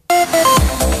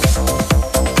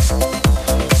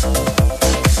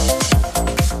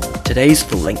Today's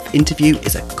full-length interview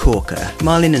is a corker.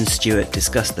 Marlin and Stuart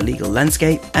discuss the legal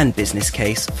landscape and business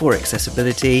case for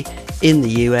accessibility in the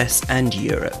US and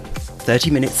Europe.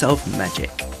 30 minutes of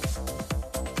magic.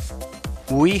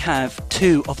 We have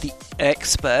two of the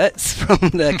experts from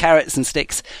the Carrots and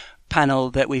Sticks panel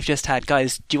that we've just had.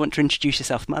 Guys, do you want to introduce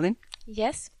yourself, Marlin?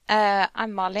 Yes,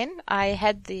 I'm Marlin. I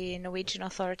head the Norwegian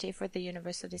Authority for the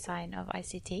Universal Design of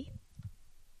ICT.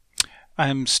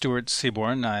 I'm Stuart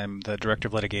Seaborn. I'm the Director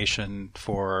of Litigation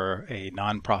for a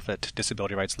nonprofit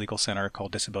disability rights legal center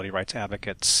called Disability Rights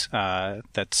Advocates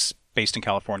that's based in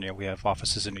California. We have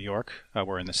offices in New York.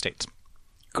 We're in the States.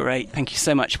 Great. Thank you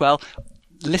so much. Well,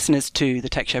 listeners to the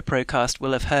Tech Show Procast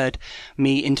will have heard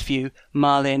me interview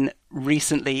Marlin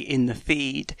recently in the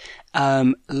feed.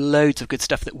 Loads of good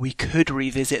stuff that we could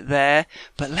revisit there.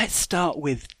 But let's start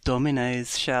with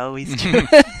Domino's, shall we, Stuart?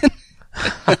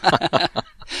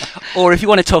 Or if you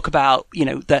want to talk about,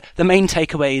 the main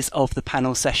takeaways of the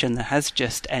panel session that has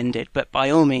just ended, but by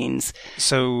all means.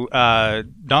 So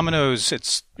Domino's,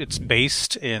 it's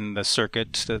based in the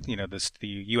circuit. The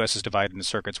U.S. is divided into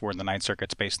circuits. We're in the Ninth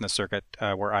Circuit, based in the circuit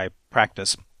where I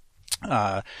practice.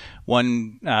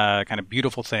 One kind of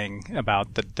beautiful thing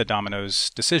about the Domino's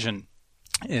decision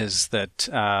is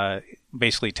that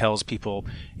basically tells people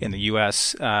in the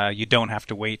U.S. You don't have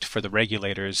to wait for the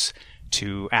regulators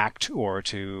to act or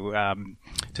to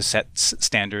set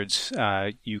standards.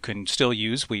 You can still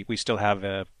use, we still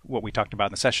have what we talked about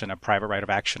in the session, a private right of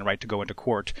action, a right to go into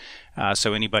court.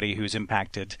 So anybody who's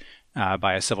impacted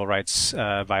by a civil rights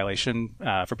violation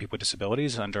for people with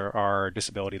disabilities under our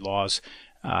disability laws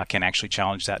can actually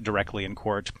challenge that directly in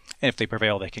court. And if they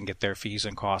prevail, they can get their fees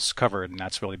and costs covered. And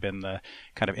that's really been the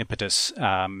kind of impetus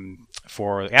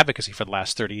for advocacy for the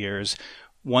last 30 years.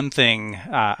 One thing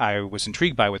I was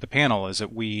intrigued by with the panel is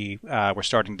that we were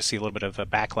starting to see a little bit of a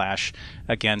backlash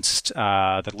against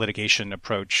the litigation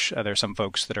approach. There are some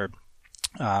folks that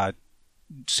are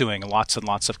suing lots and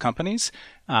lots of companies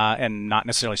and not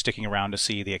necessarily sticking around to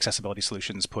see the accessibility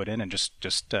solutions put in and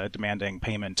just demanding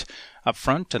payment up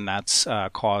front. And that's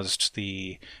caused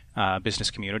the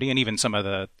business community and even some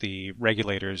of the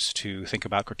regulators to think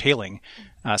about curtailing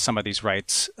some of these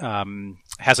rights.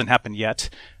 Hasn't happened yet.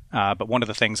 But one of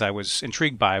the things I was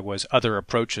intrigued by was other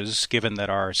approaches, given that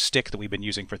our stick that we've been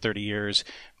using for 30 years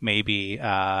may be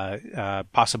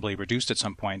possibly reduced at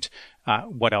some point.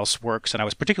 What else works? And I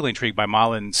was particularly intrigued by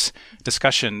Malin's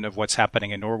discussion of what's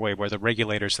happening in Norway, where the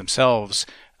regulators themselves,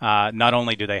 not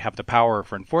only do they have the power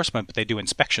for enforcement, but they do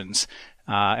inspections.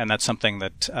 And that's something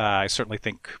that I certainly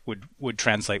think would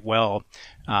translate well,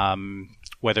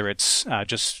 whether it's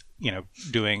just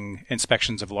doing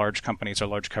inspections of large companies or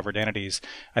large covered entities.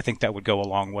 I think that would go a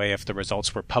long way if the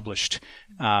results were published.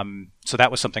 So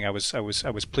that was something I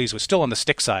was pleased with. Still on the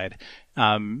stick side.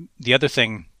 The other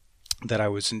thing that I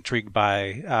was intrigued by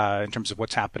in terms of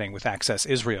what's happening with Access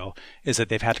Israel is that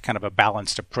they've had kind of a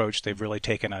balanced approach. They've really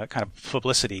taken a kind of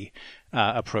publicity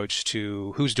approach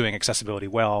to who's doing accessibility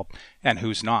well and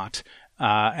who's not.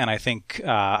 And I think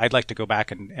I'd like to go back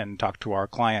and talk to our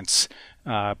clients,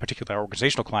 particularly our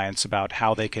organizational clients, about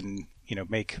how they can,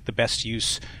 make the best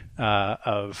use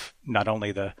of not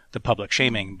only the public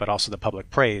shaming, but also the public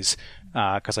praise,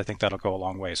 because I think that'll go a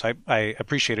long way. So I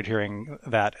appreciated hearing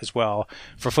that as well.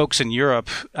 For folks in Europe,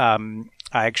 I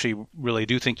actually really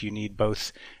do think you need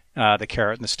both the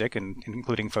carrot and the stick, and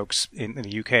including folks in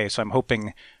the UK. So I'm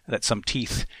hoping that some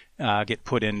teeth get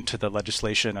put into the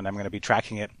legislation, and I'm going to be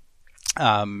tracking it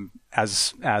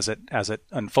as it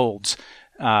unfolds.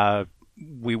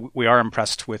 We are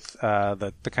impressed with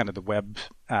the kind of the web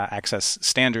access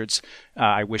standards.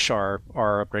 I wish our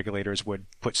regulators would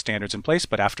put standards in place,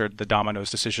 but after the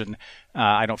Domino's decision,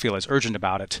 I don't feel as urgent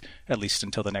about it, at least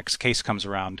until the next case comes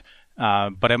around.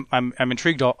 But I'm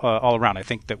intrigued all around. I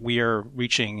think that we are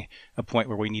reaching a point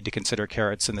where we need to consider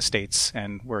carrots in the States,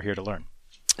 and we're here to learn.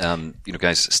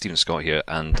 Guys, Stephen Scott here,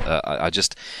 and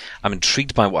I'm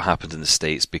intrigued by what happened in the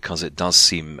States because it does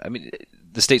seem,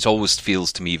 the States always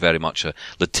feels to me very much a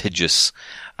litigious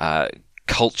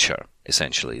culture,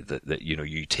 essentially, that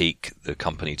you take the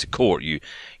company to court,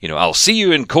 I'll see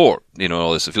you in court,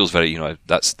 all this. It feels very,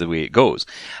 that's the way it goes.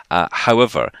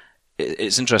 However,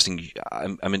 it's interesting.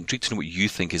 I'm intrigued to know what you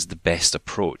think is the best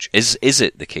approach. Is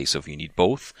it the case of you need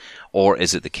both, or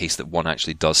is it the case that one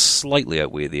actually does slightly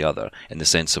outweigh the other in the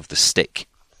sense of the stick?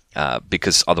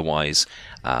 Because otherwise,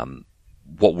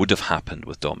 what would have happened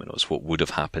with Domino's? What would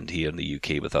have happened here in the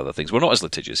UK with other things? We're not as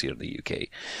litigious here in the UK.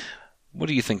 What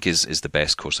do you think is the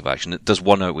best course of action? Does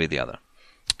one outweigh the other?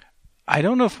 I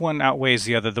don't know if one outweighs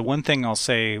the other. The one thing I'll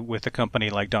say with a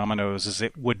company like Domino's is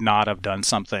it would not have done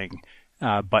something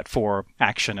but for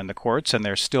action in the courts, and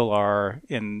there still are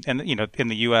in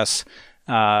the U.S.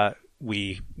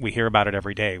 We hear about it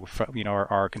every day.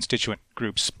 Our constituent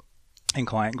groups and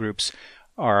client groups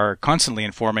are constantly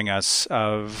informing us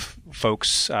of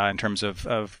folks in terms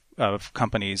of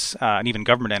companies and even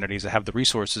government entities that have the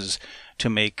resources to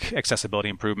make accessibility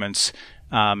improvements.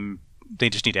 They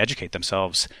just need to educate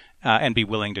themselves and be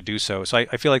willing to do so. So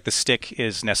I feel like the stick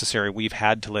is necessary. We've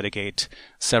had to litigate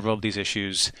several of these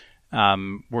issues.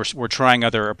 We're trying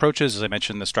other approaches, as I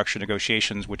mentioned, the structured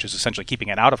negotiations, which is essentially keeping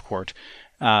it out of court.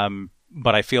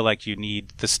 But I feel like you need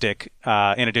the stick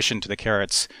in addition to the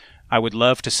carrots. I would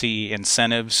love to see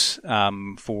incentives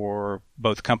for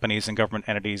both companies and government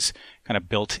entities kind of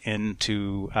built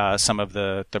into some of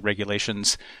the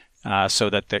regulations, so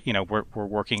that we're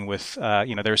working with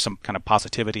there's some kind of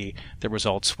positivity that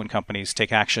results when companies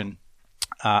take action.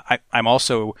 I'm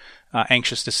also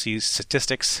anxious to see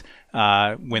statistics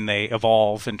when they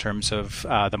evolve in terms of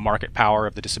the market power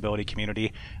of the disability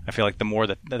community. I feel like the more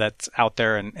that's out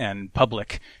there and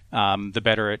public, the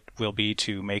better it will be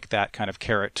to make that kind of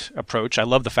carrot approach. I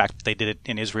love the fact that they did it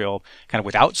in Israel kind of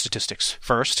without statistics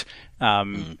first,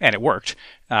 and it worked.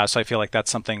 So I feel like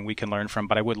that's something we can learn from.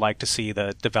 But I would like to see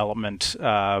the development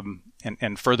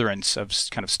and furtherance of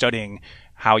kind of studying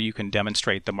how you can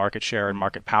demonstrate the market share and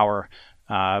market power.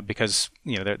 Because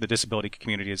the disability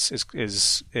community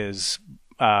is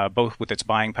both with its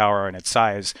buying power and its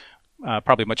size,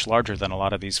 probably much larger than a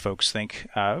lot of these folks think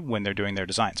when they're doing their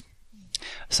designs.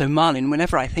 So Malin,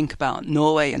 whenever I think about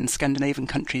Norway and Scandinavian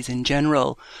countries in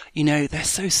general, they're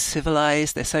so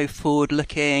civilized, they're so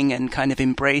forward-looking and kind of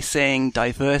embracing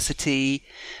diversity.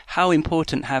 How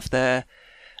important have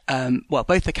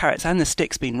both the carrots and the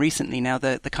sticks been recently? Now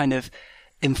the kind of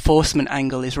enforcement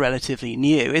angle is relatively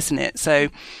new, isn't it? So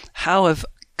how have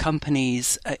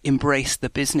companies embraced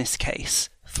the business case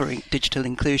for digital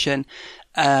inclusion?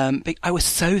 I was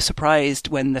so surprised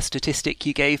when the statistic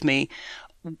you gave me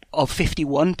of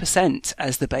 51%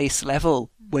 as the base level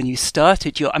when you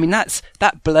started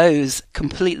that blows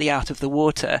completely out of the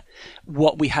water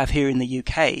what we have here in the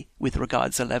UK with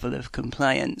regards to level of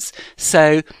compliance.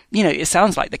 So, it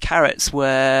sounds like the carrots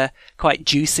were quite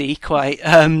juicy, quite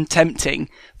tempting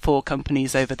for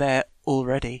companies over there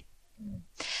already.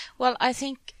 Well, I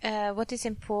think what is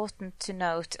important to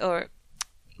note, or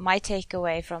my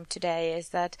takeaway from today, is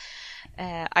that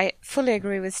I fully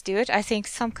agree with Stuart. I think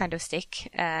some kind of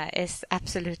stick is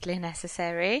absolutely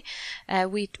necessary.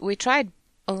 We tried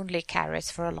only carrots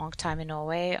for a long time in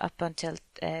Norway up until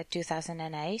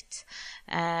 2008,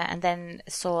 and then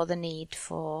saw the need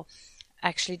for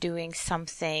actually doing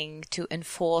something to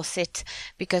enforce it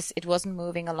because it wasn't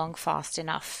moving along fast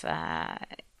enough,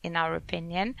 in our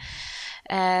opinion.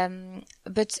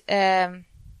 But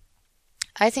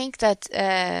I think that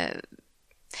the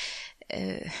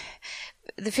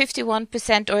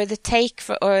 51% or the take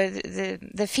for, or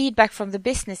the feedback from the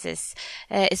businesses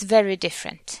is very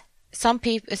different. Some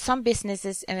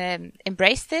businesses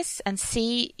embrace this and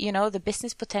see, the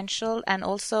business potential, and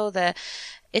also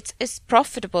it's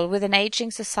profitable with an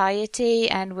aging society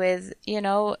and with,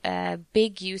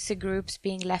 big user groups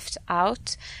being left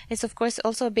out. It's of course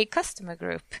also a big customer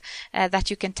group that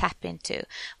you can tap into.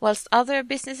 Whilst other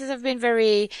businesses have been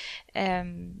very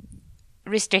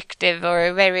restrictive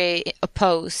or very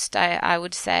opposed, I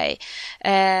would say.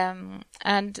 So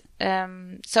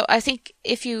I think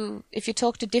if you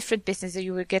talk to different businesses,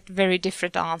 you will get very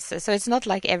different answers. So it's not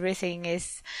like everything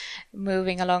is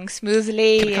moving along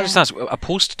smoothly. Can I just ask,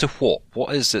 opposed to what?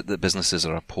 What is it that businesses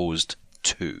are opposed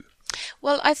to?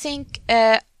 Well, I think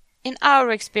in our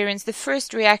experience, the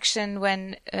first reaction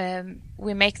when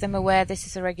we make them aware this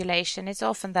is a regulation is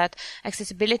often that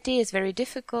accessibility is very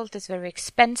difficult, it's very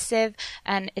expensive,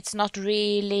 and it's not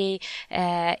really,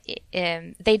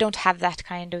 they don't have that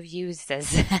kind of users.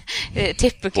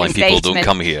 Typically, blind people don't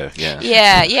come here.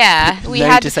 Yeah. We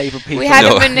had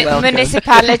a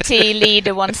municipality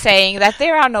leader once saying that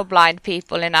there are no blind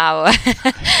people in our.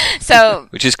 So,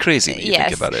 which is crazy when you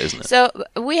think about it, isn't it? So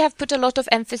we have put a lot of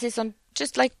emphasis on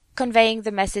just like conveying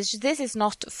the message. This is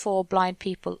not for blind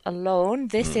people alone.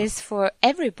 This is for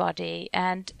everybody,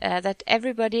 and that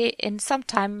everybody in some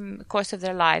time course of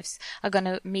their lives are going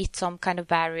to meet some kind of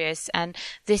barriers, and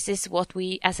this is what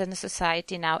we as a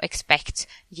society now expect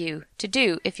you to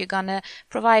do. If you're going to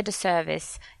provide a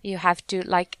service, you have to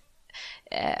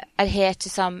adhere to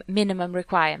some minimum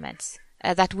requirements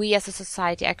that we as a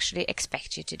society actually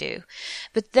expect you to do.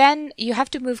 But then you have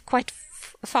to move quite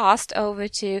fast over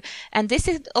to, and this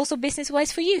is also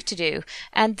business-wise for you to do,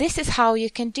 and this is how you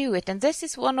can do it. And this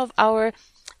is one of our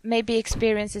maybe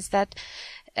experiences that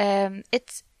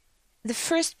the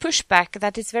first pushback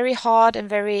that is very hard and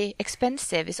very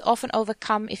expensive is often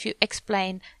overcome if you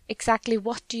explain exactly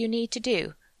what do you need to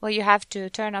do. Well, you have to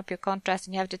turn up your contrast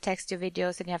and you have to text your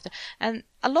videos and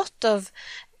a lot of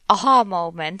aha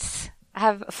moments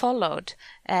have followed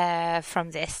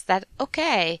from this, that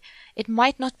okay, it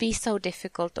might not be so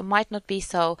difficult or might not be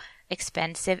so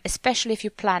expensive, especially if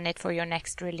you plan it for your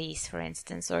next release, for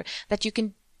instance, or that you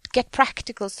can get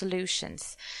practical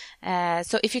solutions.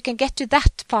 So if you can get to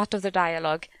that part of the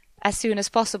dialogue as soon as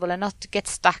possible and not get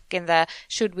stuck in the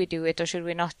should we do it or should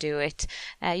we not do it,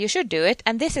 you should do it,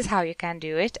 and this is how you can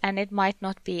do it, and it might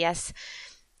not be as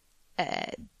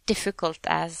difficult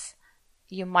as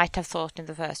you might have thought in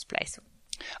the first place.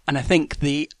 And I think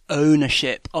the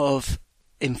ownership of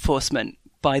enforcement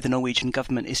by the Norwegian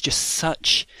government is just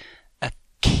such a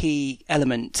key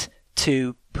element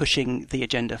to pushing the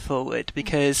agenda forward,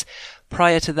 because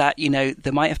prior to that,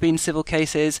 there might have been civil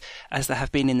cases, as there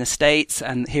have been in the States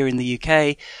and here in the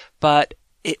UK, but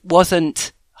it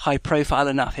wasn't high profile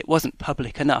enough. It wasn't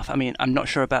public enough. I mean, I'm not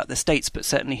sure about the States, but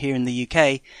certainly here in the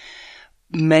UK,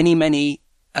 many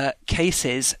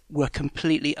cases were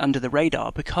completely under the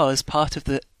radar because part of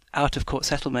the out-of-court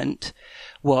settlement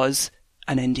was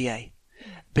an NDA,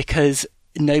 because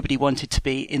nobody wanted to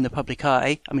be in the public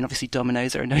eye. I mean, obviously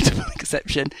Domino's are a notable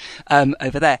exception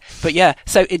over there. But yeah,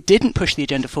 so it didn't push the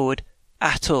agenda forward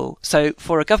at all. So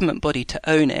for a government body to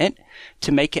own it,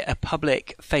 to make it a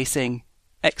public-facing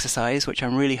exercise, which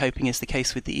I'm really hoping is the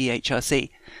case with the EHRC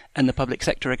and the public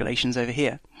sector regulations over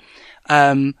here,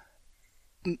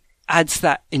 adds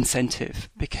that incentive,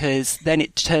 because then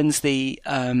it turns the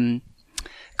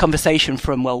conversation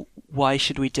from, well, why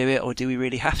should we do it, or do we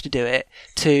really have to do it,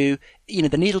 to,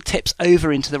 the needle tips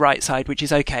over into the right side, which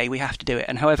is okay, we have to do it.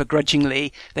 And however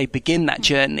grudgingly they begin that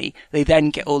journey, they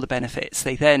then get all the benefits.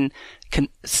 They then can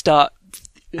start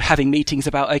having meetings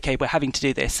about, okay, we're having to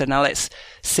do this, so now let's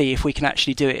see if we can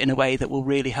actually do it in a way that will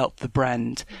really help the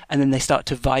brand. And then they start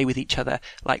to vie with each other,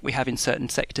 like we have in certain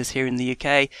sectors here in the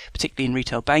UK, particularly in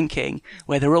retail banking,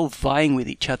 where they're all vying with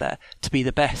each other to be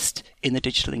the best in the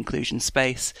digital inclusion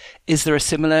space. Is there a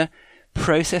similar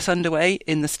process underway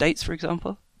in the States, for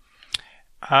example?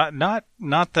 Not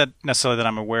that necessarily that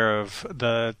I'm aware of.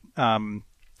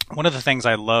 One of the things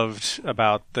I loved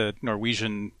about the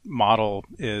Norwegian model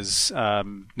is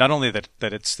not only that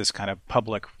it's this kind of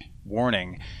public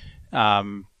warning,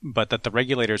 but that the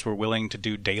regulators were willing to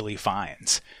do daily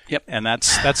fines. Yep. And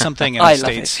that's something in the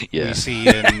States we see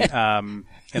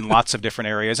in lots of different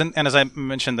areas. And as I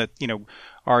mentioned, that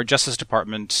our Justice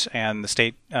Department and the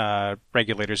state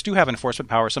regulators do have enforcement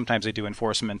power. Sometimes they do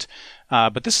enforcement.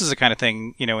 But this is the kind of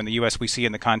thing, in the U.S. we see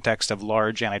in the context of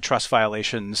large antitrust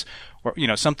violations, or,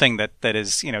 something that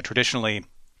is, traditionally,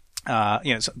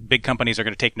 big companies are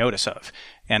going to take notice of.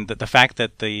 And the fact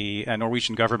that the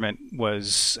Norwegian government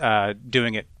was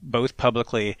doing it both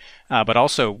publicly, but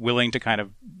also willing to kind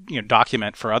of,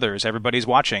 document for others, everybody's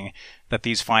watching, that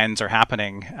these fines are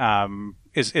happening,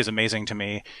 is amazing to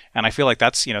me. And I feel like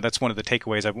that's one of the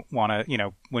takeaways I want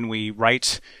to, when we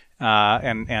write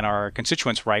and our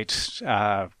constituents write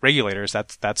regulators,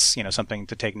 that's something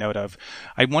to take note of.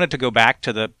 I wanted to go back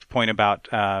to the point about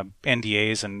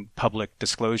NDAs and public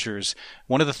disclosures.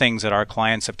 One of the things that our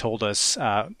clients have told us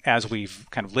as we've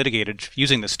kind of litigated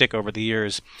using the stick over the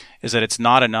years is that it's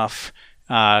not enough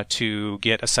to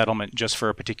get a settlement just for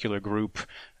a particular group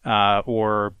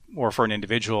or for an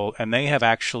individual, and they have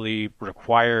actually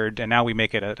required, and now we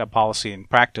make it a policy in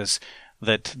practice,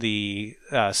 that the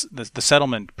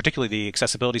settlement, particularly the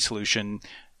accessibility solution,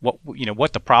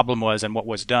 what the problem was and what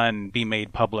was done, be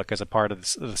made public as a part of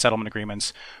the settlement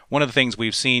agreements. One of the things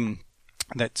we've seen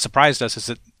that surprised us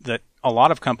is that a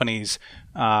lot of companies,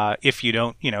 if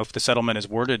the settlement is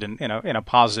worded in a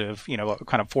positive,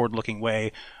 kind of forward-looking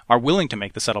way, are willing to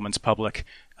make the settlements public,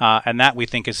 and that we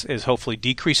think is hopefully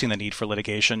decreasing the need for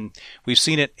litigation. We've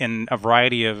seen it in a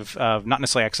variety of not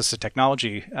necessarily access to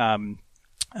technology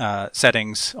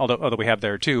settings, although we have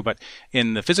there too, but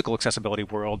in the physical accessibility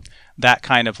world, that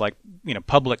kind of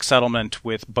public settlement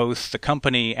with both the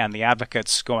company and the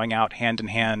advocates going out hand in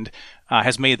hand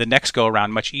has made the next go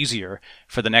around much easier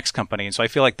for the next company. And so I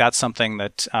feel like that's something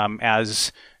that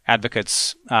as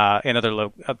advocates in other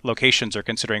locations are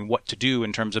considering what to do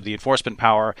in terms of the enforcement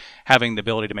power, having the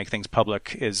ability to make things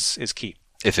public is key.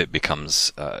 If it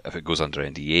becomes, if it goes under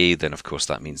NDA, then of course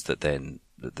that means that then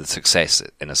the success,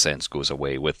 in a sense, goes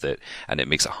away with it, and it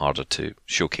makes it harder to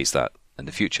showcase that in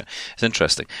the future. It's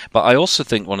interesting. But I also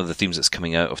think one of the themes that's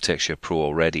coming out of TextShare Pro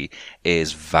already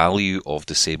is value of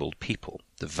disabled people,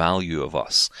 the value of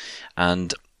us.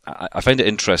 And I find it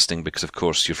interesting because, of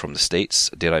course, you're from the States.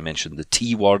 Dare I mention the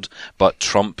T word? But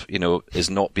Trump, is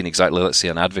not been exactly, let's say,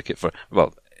 an advocate for,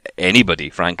 well, anybody,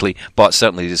 frankly, but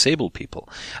certainly disabled people.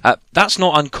 That's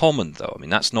not uncommon, though. I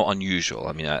mean, that's not unusual.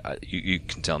 I mean, you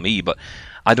can tell me, but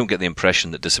I don't get the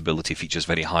impression that disability features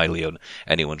very highly on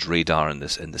anyone's radar in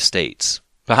the States.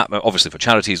 Perhaps, obviously, for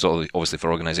charities, obviously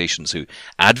for organisations who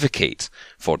advocate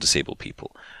for disabled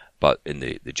people. But in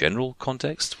the general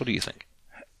context, what do you think?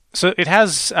 So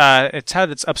it's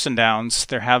had its ups and downs.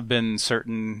 There have been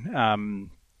certain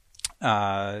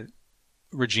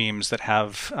regimes that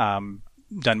have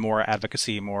done more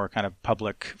advocacy, more kind of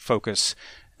public focus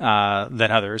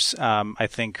than others. I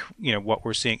think what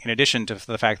we're seeing, in addition to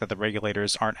the fact that the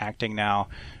regulators aren't acting now,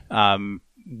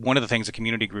 one of the things that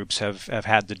community groups have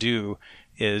had to do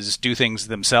is do things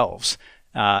themselves.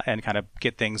 And kind of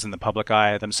get things in the public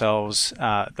eye themselves.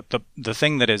 The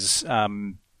thing that is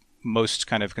most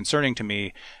kind of concerning to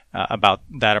me about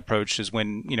that approach is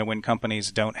when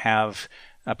companies don't have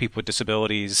people with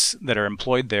disabilities that are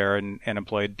employed there and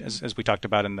employed, as we talked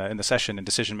about in the session, in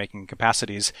decision-making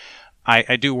capacities.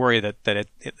 I do worry that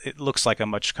it looks like a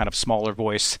much kind of smaller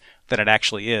voice than it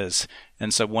actually is.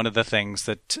 And so one of the things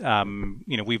that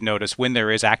we've noticed when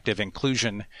there is active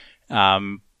inclusion,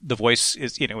 the voice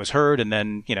is heard, and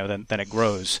then then it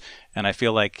grows. And I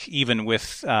feel like even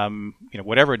with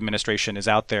whatever administration is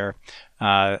out there,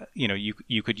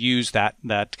 you could use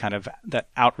that kind of that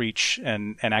outreach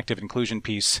and active inclusion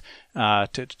piece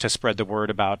to spread the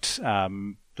word about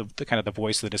the kind of the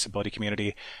voice of the disability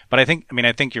community. But I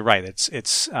think you're right.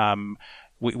 It's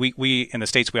we in the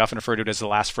States, we often refer to it as the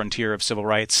last frontier of civil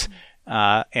rights,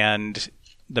 and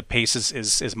the pace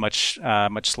is much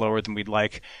slower than we'd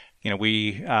like.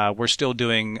 We're still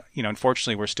doing,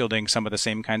 unfortunately, we're still doing some of the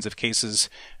same kinds of cases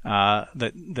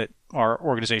that our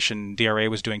organization DRA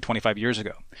was doing 25 years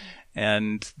ago,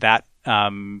 and that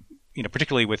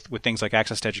particularly with things like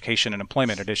access to education and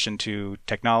employment, in addition to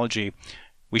technology,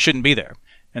 we shouldn't be there.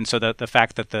 And so the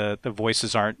fact that the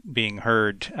voices aren't being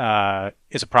heard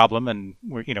is a problem, and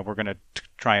we're going to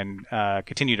try and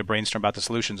continue to brainstorm about the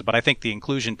solutions. But I think the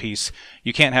inclusion piece,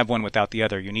 you can't have one without the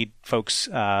other. You need folks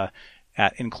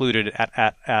included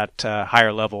at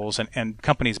higher levels, and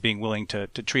companies being willing to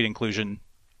treat inclusion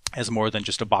as more than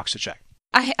just a box to check.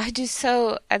 I do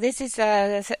so. This is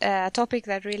a topic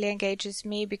that really engages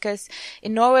me, because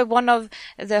in Norway, one of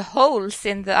the holes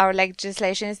in our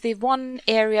legislation is the one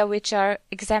area which are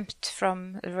exempt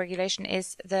from the regulation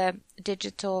is the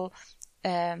digital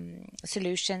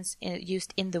solutions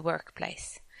used in the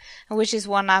workplace, which is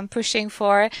one I'm pushing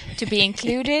for to be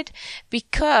included,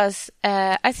 because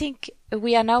I think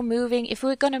we are now moving, if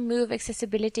we're going to move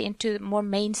accessibility into more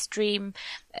mainstream,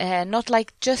 not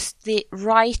like just the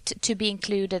right to be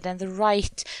included and the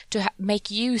right to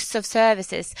make use of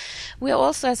services, we're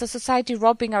also as a society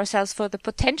robbing ourselves for the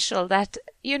potential that,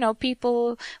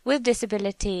 people with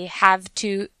disability have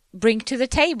to bring to the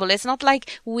table. It's not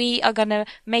like we are going to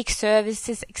make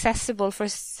services accessible for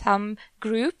some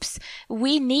groups.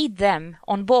 We need them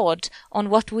on board on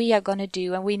what we are going to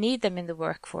do, and we need them in the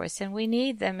workforce, and we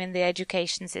need them in the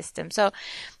education system. So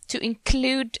to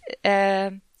include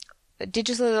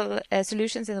digital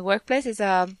solutions in the workplace is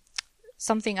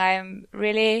something I am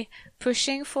really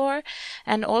pushing for,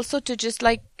 and also to just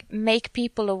make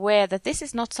people aware that this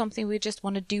is not something we just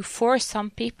want to do for some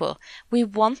people.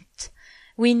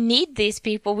 We need these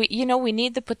people. We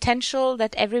need the potential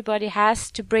that everybody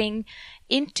has to bring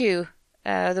into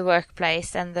the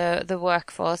workplace and the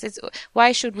workforce.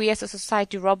 Why should we as a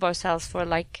society rob ourselves for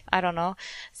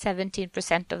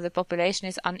 17% of the population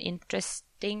is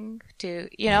uninteresting to,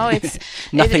 it's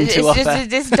nothing to offer.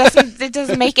 It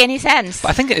doesn't make any sense. But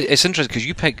I think it's interesting because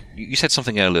you said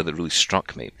something earlier that really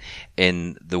struck me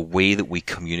in the way that we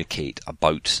communicate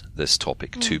about this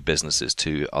topic to businesses,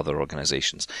 to other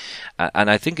organizations. And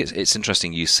I think it's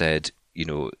interesting you said,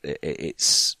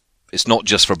 it's not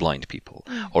just for blind people,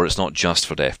 or it's not just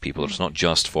for deaf people, or it's not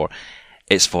just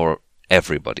it's for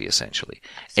everybody, essentially.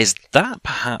 Is that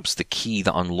perhaps the key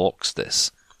that unlocks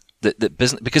this? That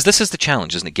business, because this is the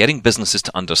challenge, isn't it? Getting businesses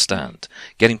to understand,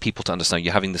 getting people to understand.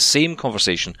 You're having the same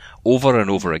conversation over and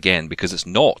over again because it's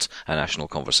not a national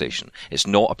conversation. It's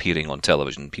not appearing on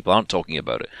television. People aren't talking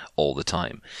about it all the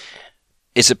time.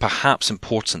 Is it perhaps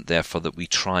important, therefore, that we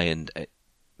try and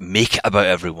make it about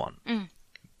everyone?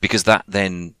 Because that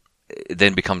then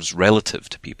becomes relative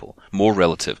to people, more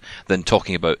relative than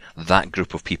talking about that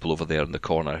group of people over there in the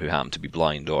corner who happen to be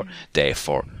blind or deaf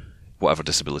or whatever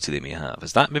disability they may have.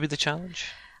 Is that maybe the challenge?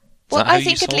 Well, I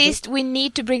think at least we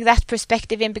need to bring that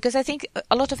perspective in, because I think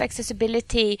a lot of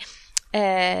accessibility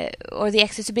or the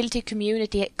accessibility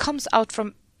community comes out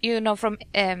from from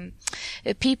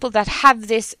people that have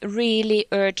this really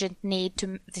urgent need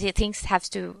to things have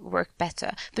to work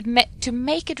better. But to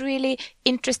make it really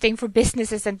interesting for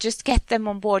businesses and just get them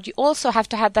on board, you also have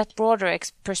to have that broader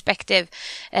perspective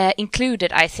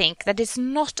included. I think that it's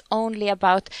not only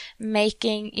about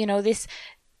making this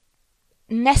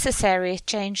necessary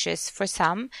changes for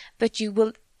some, but you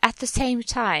will at the same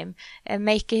time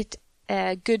make it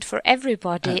good for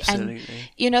everybody. Absolutely.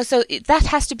 And so that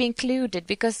has to be included,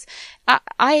 because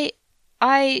I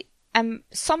am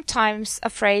sometimes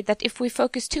afraid that if we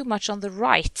focus too much on the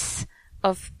rights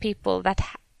of people that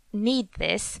need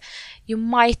this, you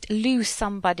might lose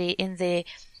somebody in the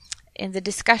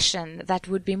discussion that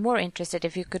would be more interested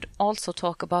if you could also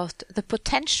talk about the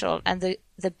potential and the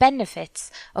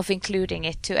benefits of including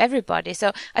it to everybody.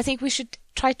 So I think we should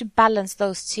try to balance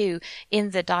those two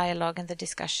in the dialogue and the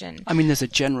discussion. I mean, there's a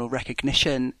general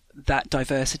recognition that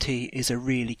diversity is a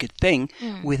really good thing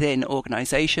within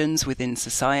organizations, within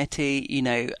society.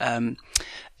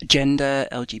 Gender,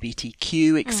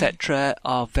 LGBTQ, etc.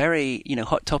 are very,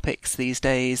 hot topics these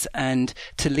days. And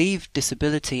to leave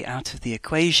disability out of the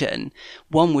equation,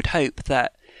 one would hope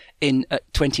that in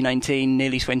 2019,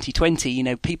 nearly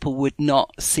 2020, people would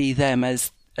not see them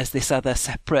as this other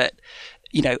separate,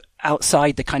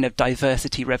 outside the kind of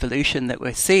diversity revolution that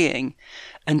we're seeing.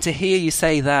 And to hear you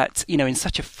say that, in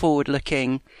such a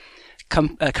forward-looking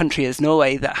country as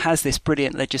Norway that has this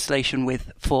brilliant legislation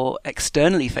for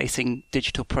externally facing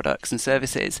digital products and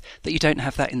services, that you don't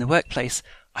have that in the workplace,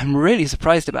 I'm really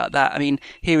surprised about that. I mean,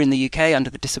 here in the UK, under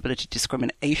the Disability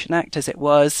Discrimination Act, as it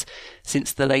was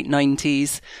since the late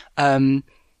 90s,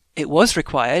 it was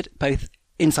required both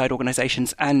inside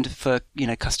organizations and for,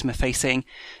 customer-facing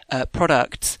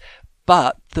products,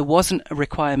 but there wasn't a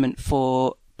requirement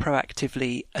for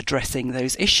proactively addressing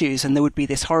those issues. And there would be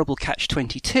this horrible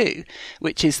catch-22,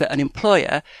 which is that an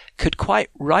employer could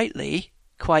quite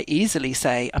easily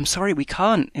say, I'm sorry, we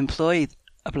can't employ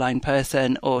a blind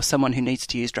person or someone who needs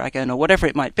to use Dragon or whatever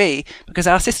it might be, because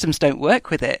our systems don't work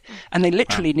with it. And they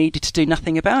literally needed to do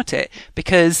nothing about it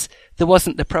because there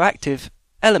wasn't the proactive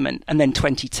element. And then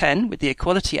 2010, with the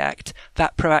Equality Act,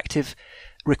 that proactive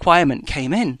requirement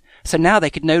came in. So now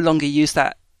they could no longer use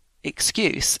that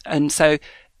excuse. And so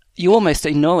you almost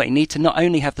in Norway need to not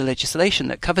only have the legislation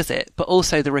that covers it, but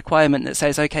also the requirement that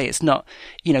says, okay, it's not,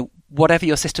 whatever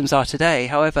your systems are today,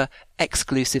 however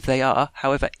exclusive they are,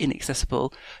 however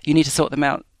inaccessible, you need to sort them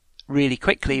out really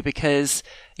quickly, because,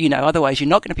 otherwise you're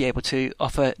not going to be able to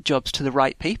offer jobs to the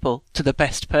right people, to the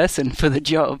best person for the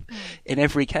job in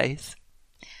every case.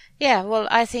 Yeah, well,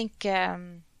 I think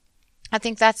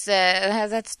that's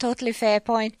totally fair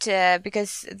point,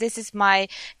 because this is my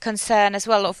concern as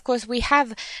well. Of course, we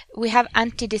have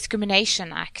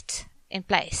Anti-Discrimination Act in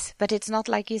place, but it's not,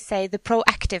 like you say, the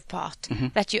proactive part,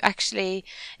 that you actually,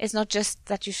 it's not just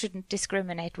that you shouldn't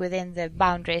discriminate within the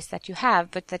boundaries that you have,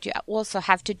 but that you also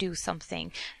have to do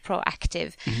something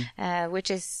proactive, which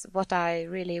is what I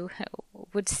really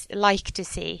would like to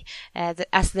see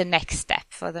as the next step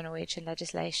for the Norwegian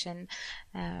legislation.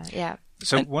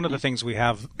 So one of the things we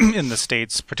have in the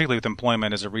States, particularly with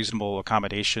employment, is a reasonable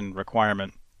accommodation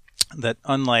requirement that,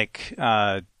 unlike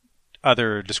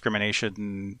other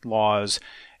discrimination laws,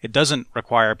 it doesn't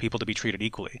require people to be treated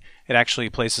equally. It actually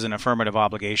places an affirmative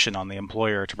obligation on the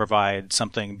employer to provide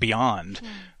something beyond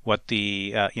what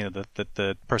the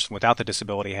person without the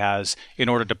disability has, in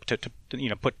order to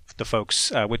put the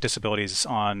folks with disabilities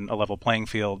on a level playing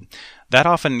field. That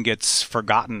often gets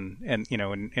forgotten, and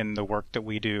in the work that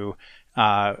we do,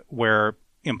 where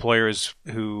employers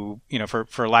who,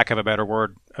 for lack of a better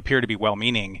word, appear to be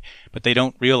well-meaning, but they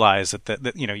don't realize that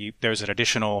there's an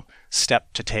additional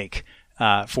step to take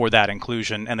for that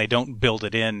inclusion, and they don't build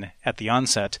it in at the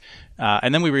onset.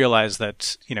 And then we realize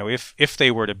that, if they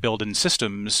were to build in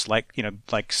systems like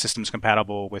systems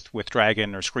compatible with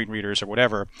Dragon or screen readers or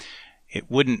whatever, it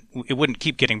wouldn't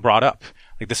keep getting brought up.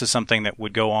 Like, this is something that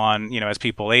would go on, as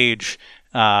people age,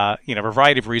 a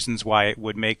variety of reasons why it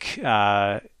would make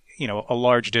a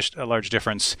large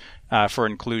difference for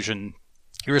inclusion,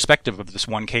 irrespective of this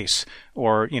one case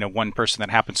or one person that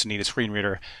happens to need a screen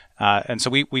reader. And so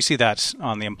we see that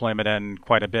on the employment end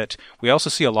quite a bit. We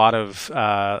also see a lot of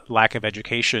lack of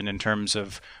education in terms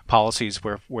of policies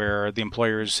where the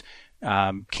employers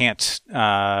can't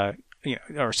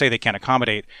or say they can't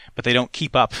accommodate, but they don't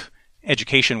keep up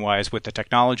education-wise with the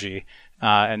technology.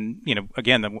 And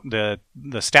again,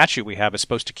 the statute we have is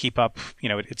supposed to keep up.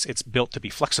 It's built to be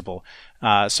flexible,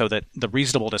 so that the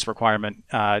reasonableness requirement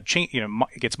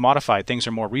gets modified. Things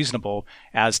are more reasonable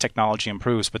as technology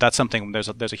improves. But that's something there's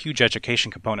a huge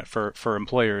education component for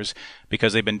employers,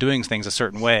 because they've been doing things a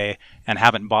certain way and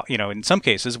haven't bought. In some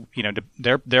cases,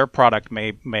 their product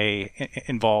may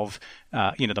involve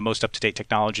the most up to date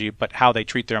technology, but how they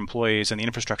treat their employees and the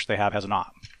infrastructure they have has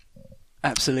not.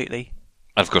 Absolutely.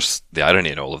 And of course, the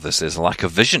irony in all of this is a lack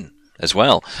of vision as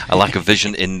well, a lack of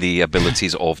vision in the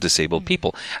abilities of disabled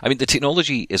people. I mean, the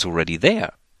technology is already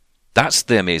there. That's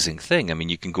the amazing thing. I mean,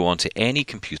 you can go onto any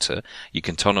computer, you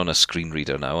can turn on a screen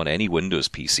reader now on any Windows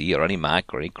PC or any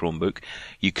Mac or any Chromebook.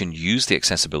 You can use the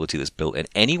accessibility that's built in.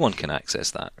 Anyone can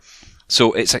access that.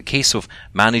 So it's a case of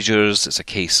managers, it's a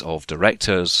case of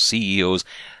directors, CEOs,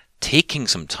 taking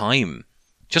some time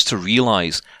just to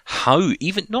realize how,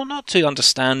 even not to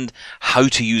understand how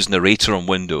to use Narrator on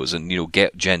Windows and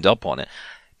get genned up on it,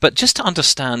 but just to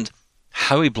understand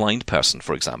how a blind person,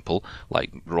 for example,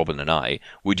 like Robin and I,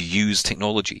 would use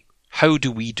technology. How do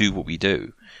we do what we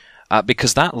do?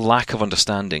 Because that lack of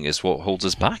understanding is what holds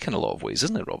us back in a lot of ways,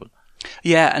 isn't it, Robin?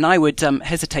 Yeah, and I would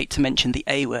hesitate to mention the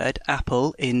A word,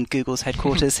 Apple, in Google's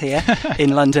headquarters here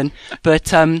in London, but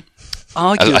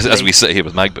arguably, as we sit here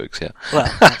with MacBooks, yeah. Well,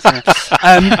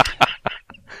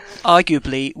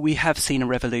 arguably, we have seen a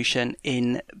revolution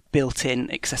in built-in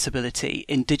accessibility,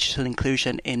 in digital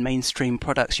inclusion, in mainstream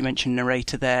products. You mentioned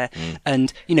Narrator there,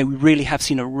 and we really have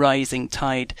seen a rising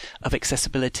tide of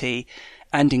accessibility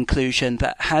and inclusion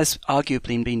that has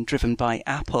arguably been driven by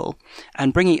Apple.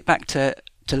 And bringing it back to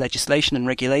legislation and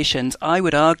regulations, I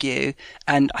would argue,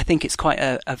 and I think it's quite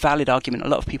a valid argument, a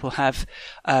lot of people have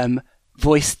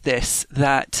voiced this,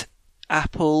 that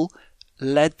Apple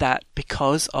led that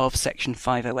because of Section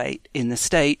 508 in the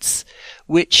States,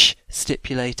 which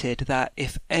stipulated that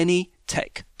if any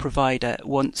tech provider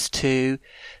wants to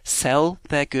sell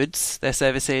their goods, their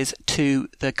services to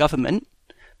the government,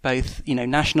 both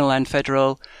national and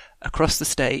federal, across the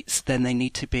states, then they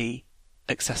need to be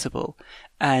accessible.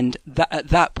 And at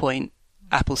that point,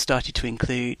 Apple started to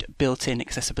include built-in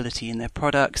accessibility in their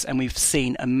products, and we've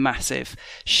seen a massive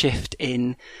shift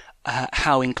in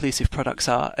how inclusive products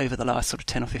are over the last sort of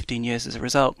 10 or 15 years as a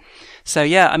result. So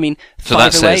yeah, I mean, so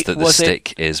that says that the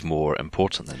stick is more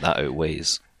important than that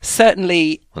outweighs.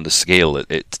 Certainly. On the scale,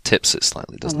 it tips it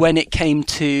slightly, doesn't it? When it came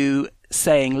to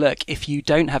saying, look, if you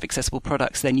don't have accessible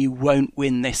products, then you won't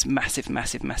win this massive,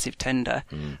 massive, massive tender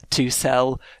to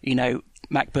sell,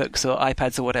 MacBooks or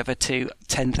iPads or whatever to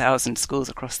 10,000 schools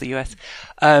across the US.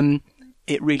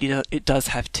 It does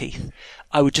have teeth.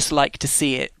 I would just like to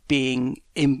see it being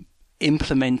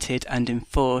implemented and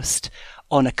enforced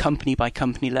on a company by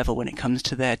company level when it comes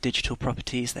to their digital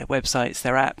properties, their websites,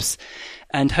 their apps.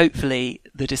 And hopefully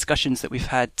the discussions that we've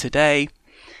had today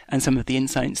and some of the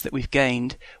insights that we've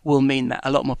gained will mean that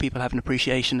a lot more people have an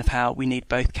appreciation of how we need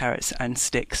both carrots and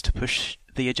sticks to push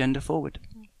the agenda forward.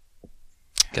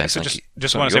 Okay, so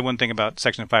just want to say one thing about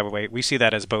Section 508. We see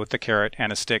that as both a carrot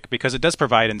and a stick, because it does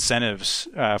provide incentives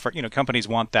for, companies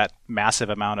want that massive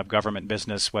amount of government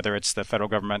business, whether it's the federal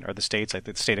government or the states. Like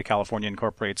the state of California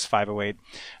incorporates 508.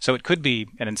 So it could be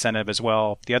an incentive as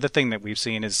well. The other thing that we've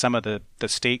seen is some of the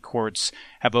state courts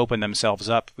have opened themselves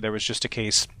up. There was just a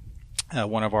case,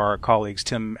 one of our colleagues,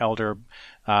 Tim Elder,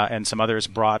 and some others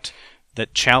brought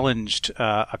that challenged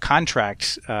a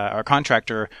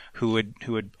contractor who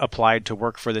had applied to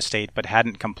work for the state but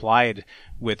hadn't complied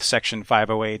with Section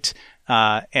 508.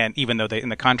 And even though in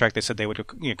the contract they said they would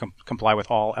comply with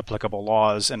all applicable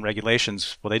laws and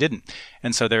regulations, well, they didn't.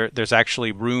 And so there's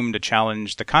actually room to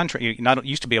challenge the contract. You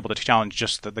used to be able to challenge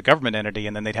just the government entity,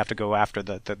 and then they'd have to go after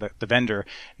the vendor.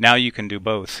 Now you can do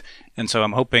both. And so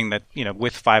I'm hoping that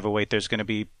with 508 there's going to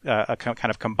be a kind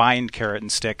of combined carrot and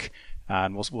stick.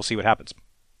 And we'll see what happens.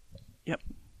 Yep.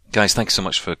 Guys, thanks so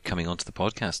much for coming onto the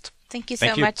podcast. Thank you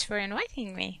so much for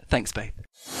inviting me. Thanks, babe.